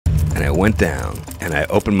and I went down, and I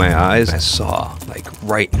opened my eyes, and I saw, like,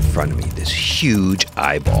 right in front of me, this huge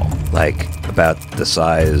eyeball, like, about the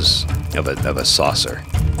size of a saucer.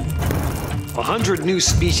 100 new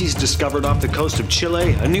species discovered off the coast of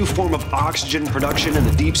Chile, a new form of oxygen production in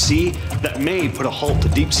the deep sea that may put a halt to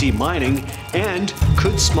deep sea mining, and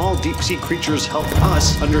could small deep sea creatures help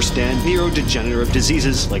us understand neurodegenerative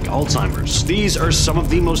diseases like Alzheimer's? These are some of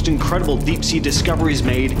the most incredible deep sea discoveries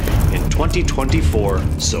made in 2024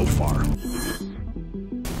 so far.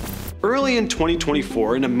 Early in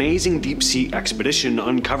 2024, an amazing deep-sea expedition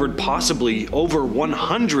uncovered possibly over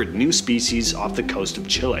 100 new species off the coast of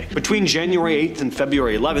Chile. Between January 8th and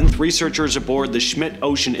February 11th, researchers aboard the Schmidt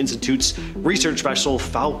Ocean Institute's research vessel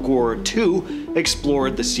Falcor 2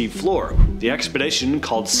 explored the sea floor. The expedition,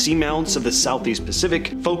 called Seamounts of the Southeast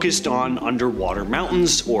Pacific, focused on underwater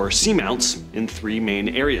mountains, or seamounts, in three main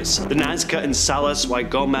areas. The Nazca and Salas y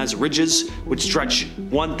Gomez ridges, which stretch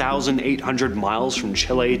 1,800 miles from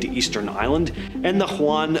Chile to Eastern Island, and the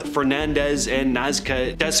Juan Fernandez and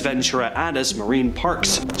Nazca Desventuradas marine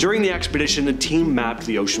parks. During the expedition, the team mapped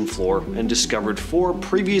the ocean floor and discovered 4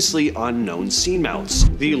 previously unknown seamounts.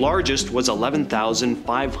 The largest was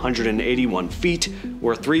 11,581 feet,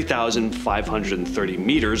 or 3,530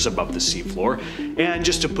 meters above the seafloor, and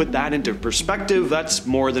just to put that into perspective, that's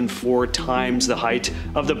more than 4 times the height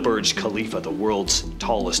of the Burj Khalifa, the world's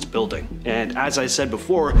tallest building. And as I said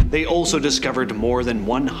before, they also discovered more than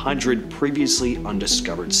 100 previously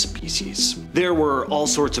undiscovered species. There were all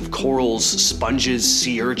sorts of corals, sponges,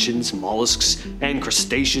 sea urchins, mollusks, and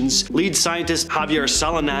crustaceans. Lead scientist Javier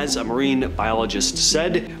Salinas, a marine biologist,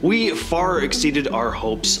 said, "We far exceeded our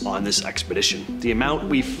hopes on this expedition. The amount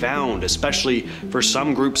we found, especially for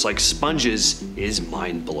some groups like sponges, is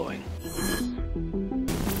mind-blowing."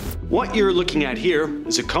 What you're looking at here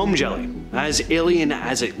is a comb jelly. As alien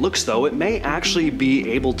as it looks though, it may actually be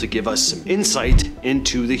able to give us some insight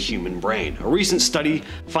into the human brain. A recent study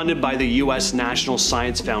funded by the US National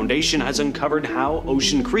Science Foundation has uncovered how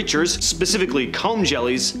ocean creatures, specifically comb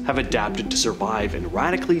jellies, have adapted to survive in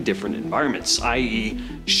radically different environments, i.e.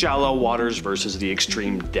 shallow waters versus the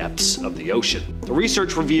extreme depths of the ocean. The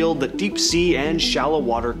research revealed that deep sea and shallow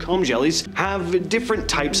water comb jellies have different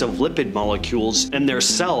types of lipid molecules in their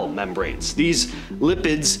cell membranes. These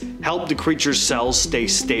lipids help the creature's cells stay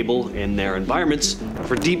stable in their environments.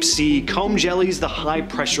 For deep sea comb jellies, the high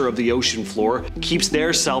pressure of the ocean floor keeps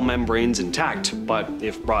their cell membranes intact, but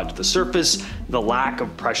if brought to the surface, the lack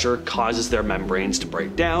of pressure causes their membranes to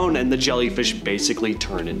break down and the jellyfish basically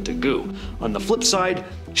turn into goo. On the flip side,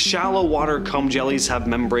 shallow water comb jellies have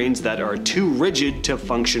membranes that are too rigid to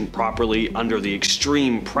function properly under the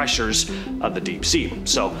extreme pressures of the deep sea.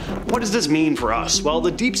 So what does this mean for us? Well,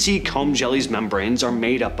 the deep sea comb jellies membranes are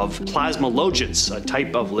made up of plasmalogens, a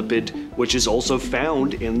type of lipid which is also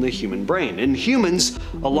found in the human brain. In humans,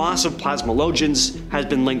 a loss of plasmalogens has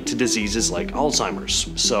been linked to diseases like Alzheimer's.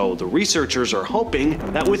 So the researchers are hoping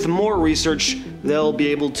that with more research, they'll be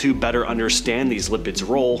able to better understand these lipids'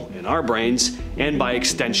 role in our brains, and by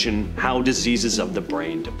extension, how diseases of the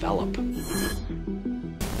brain develop.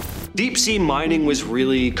 Deep sea mining was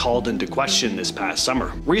really called into question this past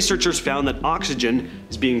summer. Researchers found that oxygen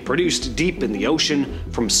is being produced deep in the ocean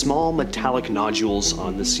from small metallic nodules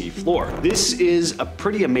on the sea floor. This is a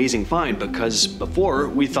pretty amazing find because before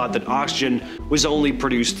we thought that oxygen was only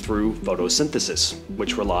produced through photosynthesis,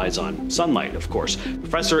 which relies on sunlight, of course.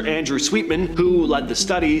 Professor Andrew Sweetman, who led the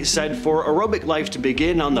study, said for aerobic life to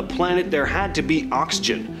begin on the planet there had to be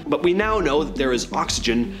oxygen, but we now know that there is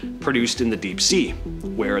oxygen produced in the deep sea,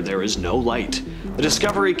 where there is no light. The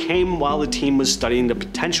discovery came while the team was studying the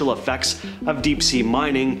potential effects of deep sea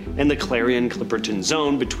mining in the Clarion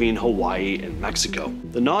Zone between Hawaii and Mexico.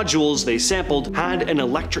 The nodules they sampled had an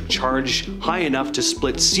electric charge high enough to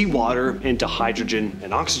split seawater into hydrogen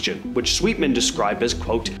and oxygen, which Sweetman described as,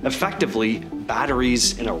 quote, effectively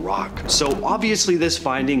batteries in a rock. So obviously this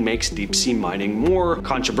finding makes deep sea mining more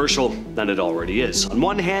controversial than it already is. On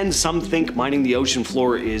one hand, some think mining the ocean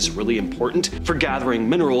floor is really important for gathering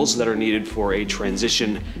minerals that are needed for a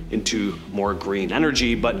transition into more green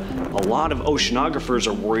energy, but a lot of oceanographers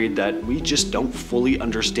are worried that we just don't fully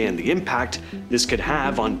understand the impact this could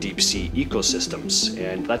have on deep sea ecosystems,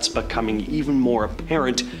 and that's becoming even more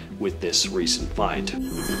apparent with this recent find.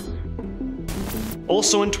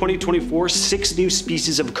 Also in 2024, 6 new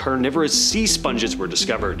species of carnivorous sea sponges were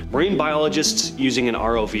discovered. Marine biologists using an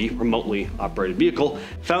ROV, remotely operated vehicle,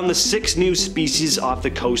 found the 6 new species off the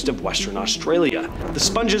coast of Western Australia. The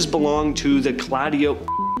sponges belong to the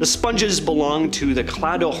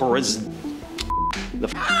Cladiorhorus, the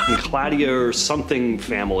Cladia or something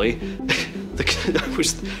family.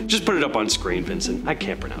 Just put it up on screen, Vincent. I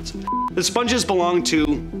can't pronounce it. The sponges belong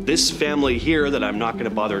to this family here that I'm not going to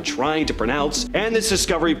bother trying to pronounce, and this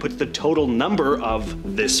discovery puts the total number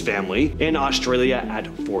of this family in Australia at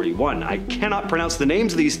 41. I cannot pronounce the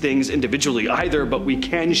names of these things individually either, but we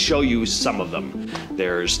can show you some of them.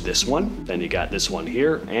 There's this one, then you got this one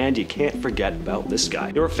here, and you can't forget about this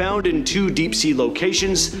guy. They were found in 2 deep sea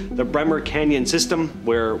locations, the Bremer Canyon system,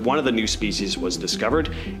 where one of the new species was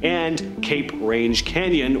discovered, and Cape Range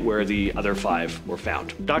Canyon, where the other 5 were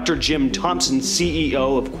found. Dr. Jim Thompson,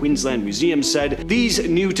 CEO of Queensland Museum, said, "These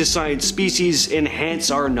new to science species enhance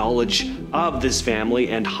our knowledge of this family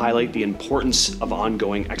and highlight the importance of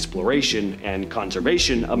ongoing exploration and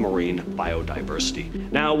conservation of marine biodiversity."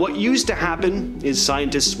 Now, what used to happen is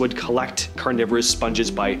scientists would collect carnivorous sponges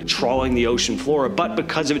by trawling the ocean floor, but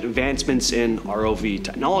because of advancements in ROV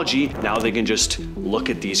technology, now they can just look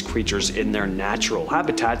at these creatures in their natural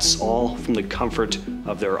habitats, all from the comfort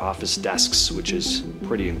of their office desks, which is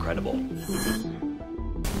pretty incredible.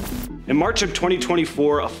 In March of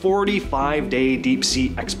 2024, a 45-day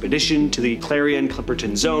deep-sea expedition to the Clarion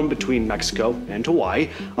Zone between Mexico and Hawaii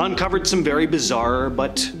uncovered some very bizarre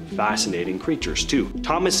but fascinating creatures too.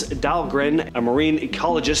 Thomas Dahlgren, a marine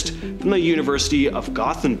ecologist from the University of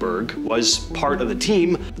Gothenburg, was part of the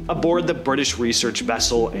team aboard the British research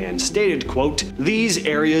vessel and stated, quote, "These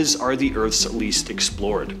areas are the Earth's least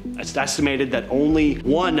explored. It's estimated that only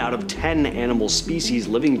 1 out of 10 animal species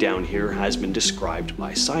living down here has been described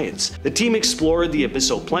by science." The team explored the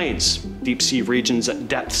abyssal plains, deep sea regions at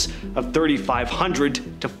depths of 3,500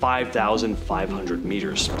 to 5,500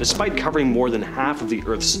 meters. Despite covering more than half of the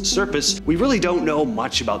Earth's surface, we really don't know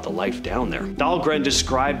much about the life down there. Dahlgren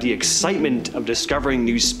described the excitement of discovering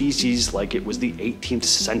new species like it was the 18th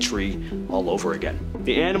century all over again.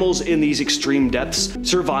 The animals in these extreme depths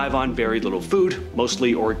survive on very little food,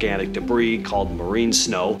 mostly organic debris called marine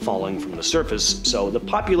snow falling from the surface, so the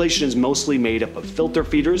population is mostly made up of filter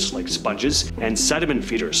feeders like sponges and sediment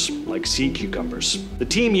feeders like sea cucumbers. The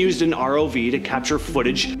team used an ROV to capture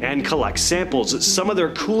footage and collect samples. Some of their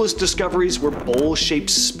coolest discoveries were bowl-shaped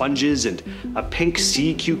sponges and a pink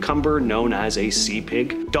sea cucumber known as a sea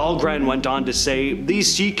pig. Dahlgren went on to say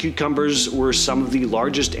these sea cucumbers were some of the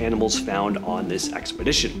largest animals found on this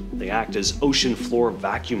expedition. They act as ocean floor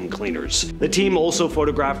vacuum cleaners. The team also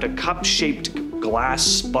photographed a cup-shaped glass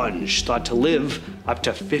sponge thought to live up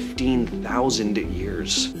to 15,000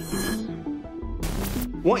 years.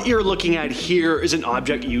 What you're looking at here is an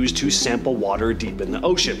object used to sample water deep in the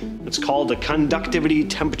ocean. It's called a Conductivity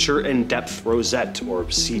Temperature and Depth Rosette, or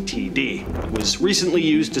CTD. It was recently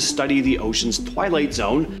used to study the ocean's Twilight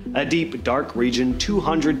Zone, a deep, dark region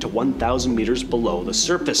 200 to 1,000 meters below the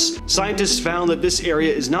surface. Scientists found that this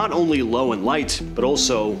area is not only low in light, but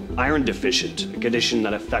also iron deficient, a condition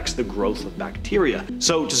that affects the growth of bacteria.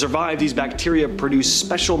 So to survive, these bacteria produce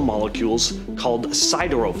special molecules called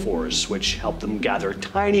siderophores, which help them gather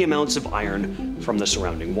tiny amounts of iron from the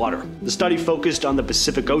surrounding water. The study focused on the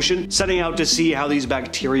Pacific Ocean, setting out to see how these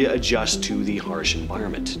bacteria adjust to the harsh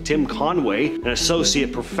environment. Tim Conway, an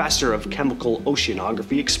associate professor of chemical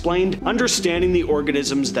oceanography, explained, "Understanding the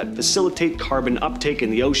organisms that facilitate carbon uptake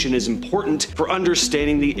in the ocean is important for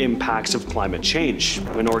understanding the impacts of climate change.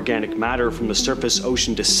 When organic matter from the surface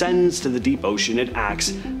ocean descends to the deep ocean, it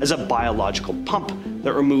acts as a biological pump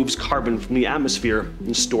that removes carbon from the atmosphere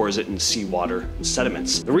and stores it in seawater and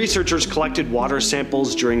sediments." The researchers collected water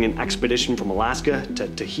samples during an expedition from Alaska to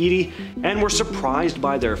Tahiti and were surprised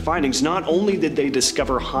by their findings. Not only did they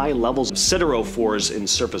discover high levels of siderophores in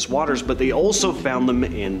surface waters, but they also found them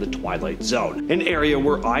in the Twilight Zone, an area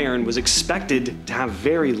where iron was expected to have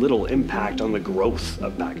very little impact on the growth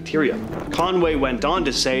of bacteria. Conway went on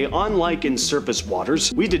to say, "Unlike in surface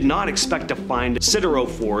waters, we did not expect to find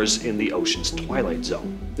siderophores in the ocean's Twilight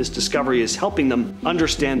Zone. This discovery is helping them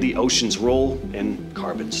understand the ocean's role in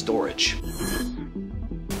carbon storage."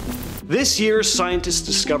 This year, scientists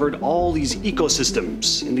discovered all these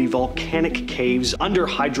ecosystems in the volcanic caves under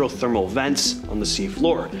hydrothermal vents on the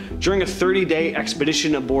seafloor. During a 30-day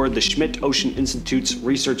expedition aboard the Schmidt Ocean Institute's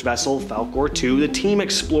research vessel Falcor 2, the team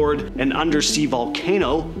explored an undersea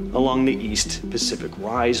volcano along the East Pacific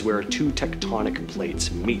Rise where 2 tectonic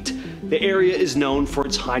plates meet. The area is known for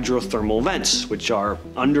its hydrothermal vents, which are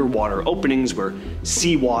underwater openings where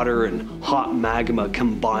seawater and hot magma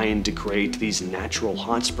combine to create these natural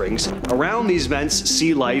hot springs. Around these vents,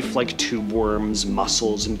 sea life like tube worms,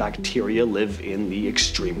 mussels, and bacteria live in the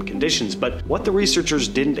extreme conditions. But what the researchers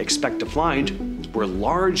didn't expect to find were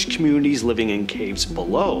large communities living in caves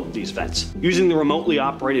below these vents. Using the remotely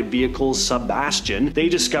operated vehicle Sebastian, they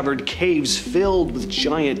discovered caves filled with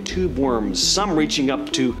giant tube worms, some reaching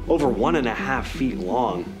up to over 1.5 feet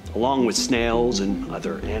long, along with snails and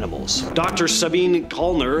other animals. Dr. Sabine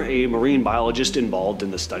Kallner, a marine biologist involved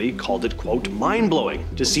in the study, called it, quote, mind-blowing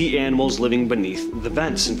to see animals living beneath the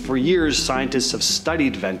vents. And for years, scientists have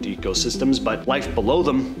studied vent ecosystems, but life below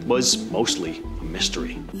them was mostly a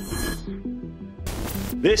mystery.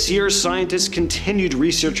 This year, scientists continued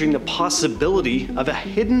researching the possibility of a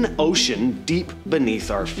hidden ocean deep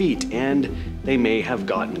beneath our feet, and they may have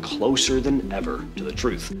gotten closer than ever to the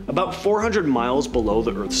truth. About 400 miles below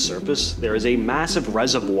the Earth's surface, there is a massive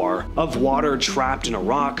reservoir of water trapped in a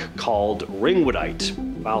rock called ringwoodite.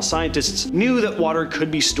 While scientists knew that water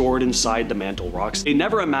could be stored inside the mantle rocks, they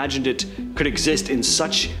never imagined it could exist in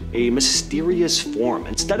such a mysterious form.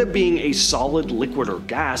 Instead of being a solid liquid or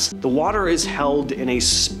gas, the water is held in a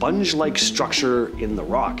sponge-like structure in the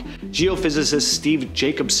rock. Geophysicist Steve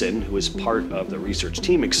Jacobson, who is part of the research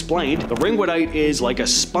team, explained, the ringwoodite is like a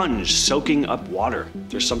sponge soaking up water.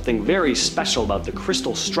 There's something very special about the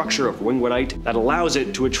crystal structure of ringwoodite that allows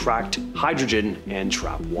it to attract hydrogen and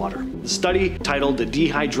trap water. The study, titled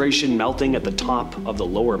Dehydration Melting at the Top of the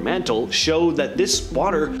Lower Mantle, showed that this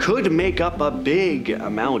water could make up a big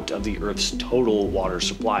amount of the Earth's total water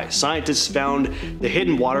supply. Scientists found the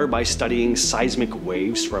hidden water by studying seismic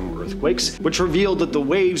waves from earthquakes, which revealed that the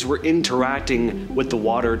waves were interacting with the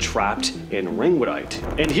water trapped in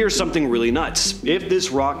ringwoodite. And here's something really nuts. If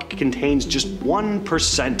this rock contains just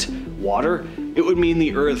 1% water, it would mean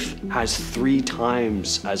the Earth has 3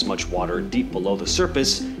 times as much water deep below the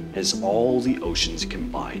surface as all the oceans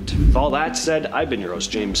combined. With all that said, I've been your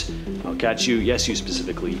host, James. I'll catch you, yes you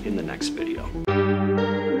specifically, in the next video.